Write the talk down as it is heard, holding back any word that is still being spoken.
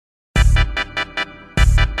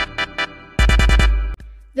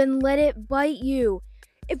Then let it bite you.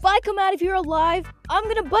 If I come out of here alive, I'm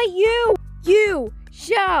gonna bite you! You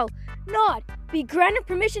shall not be granted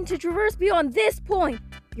permission to traverse beyond this point!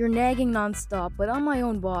 You're nagging nonstop, but I'm my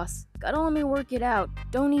own boss. Gotta let me work it out.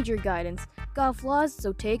 Don't need your guidance. Got flaws,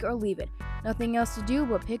 so take or leave it. Nothing else to do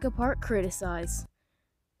but pick apart, criticize.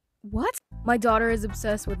 What? My daughter is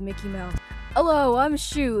obsessed with Mickey Mouse. Hello, I'm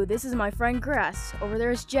Shu. This is my friend Grass. Over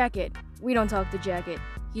there is Jacket. We don't talk to Jacket.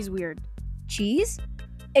 He's weird. Cheese?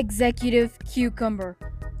 Executive Cucumber.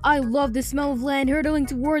 I love the smell of land hurtling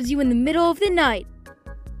towards you in the middle of the night.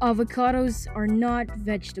 Avocados are not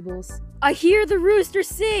vegetables. I hear the rooster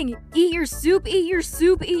sing. Eat your soup, eat your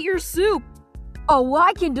soup, eat your soup. Oh,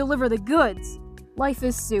 I can deliver the goods. Life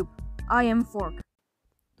is soup. I am fork.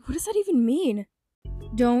 What does that even mean?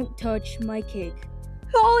 Don't touch my cake.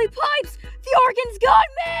 Holy pipes! The organ's got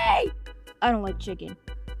me! I don't like chicken.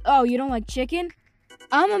 Oh, you don't like chicken?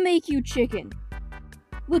 I'ma make you chicken.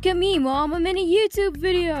 Look at me, Mom. I'm in a YouTube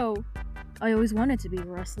video. I always wanted to be a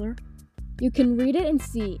wrestler. You can read it and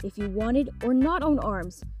see if you wanted or not own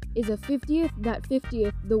arms. Is a 50th that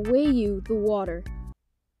 50th the way you, the water.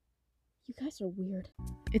 You guys are weird.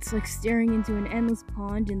 It's like staring into an endless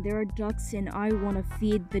pond and there are ducks and I want to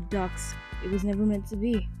feed the ducks. It was never meant to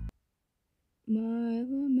be.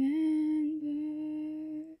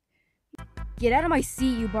 Get out of my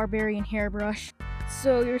seat, you barbarian hairbrush.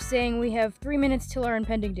 So you're saying we have 3 minutes till our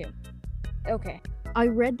impending doom. Okay. I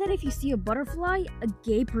read that if you see a butterfly, a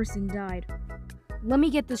gay person died. Let me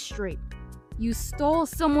get this straight. You stole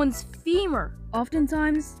someone's femur.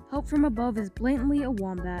 Oftentimes, help from above is blatantly a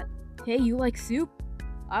wombat. Hey, you like soup?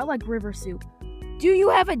 I like river soup. Do you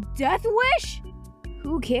have a death wish?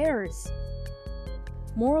 Who cares?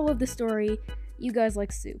 Moral of the story, you guys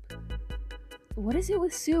like soup. What is it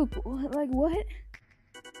with soup? Like what?